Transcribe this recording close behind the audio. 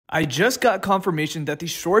I just got confirmation that the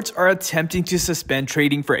shorts are attempting to suspend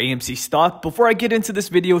trading for AMC stock. Before I get into this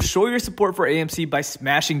video, show your support for AMC by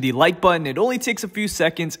smashing the like button. It only takes a few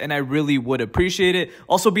seconds and I really would appreciate it.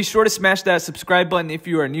 Also, be sure to smash that subscribe button if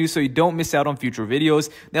you are new so you don't miss out on future videos.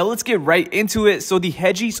 Now let's get right into it. So the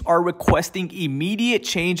hedgies are requesting immediate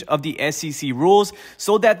change of the SEC rules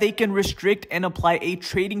so that they can restrict and apply a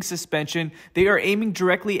trading suspension. They are aiming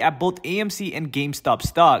directly at both AMC and GameStop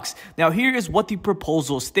stocks. Now here is what the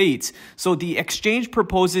proposal states. So the exchange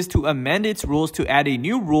proposes to amend its rules to add a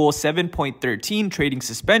new rule 7.13 trading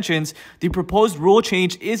suspensions. The proposed rule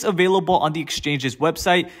change is available on the exchange's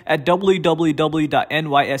website at www.nysc.com,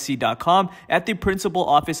 at the principal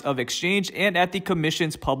office of exchange, and at the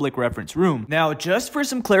commission's public reference room. Now, just for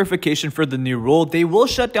some clarification for the new rule, they will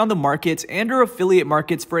shut down the markets and or affiliate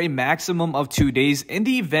markets for a maximum of 2 days in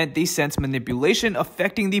the event they sense manipulation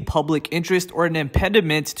affecting the public interest or an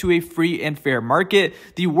impediment to a free and fair market.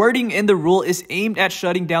 The wording in the rule is aimed at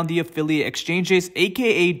shutting down the affiliate exchanges,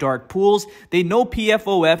 aka dark pools. They know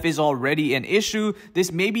PFOF is already an issue.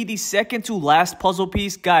 This may be the second to last puzzle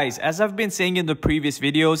piece. Guys, as I've been saying in the previous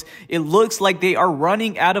videos, it looks like they are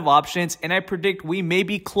running out of options, and I predict we may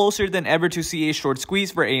be closer than ever to see a short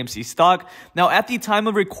squeeze for AMC stock. Now, at the time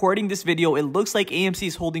of recording this video, it looks like AMC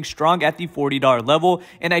is holding strong at the $40 level,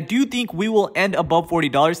 and I do think we will end above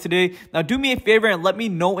 $40 today. Now, do me a favor and let me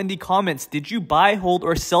know in the comments, did you buy, hold,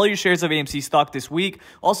 or sell your shares of AMC stock this week?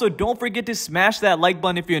 Also, don't forget to smash that like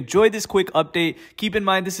button if you enjoyed this quick update. Keep in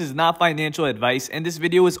mind, this is not financial advice, and this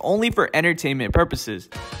video is only for entertainment purposes.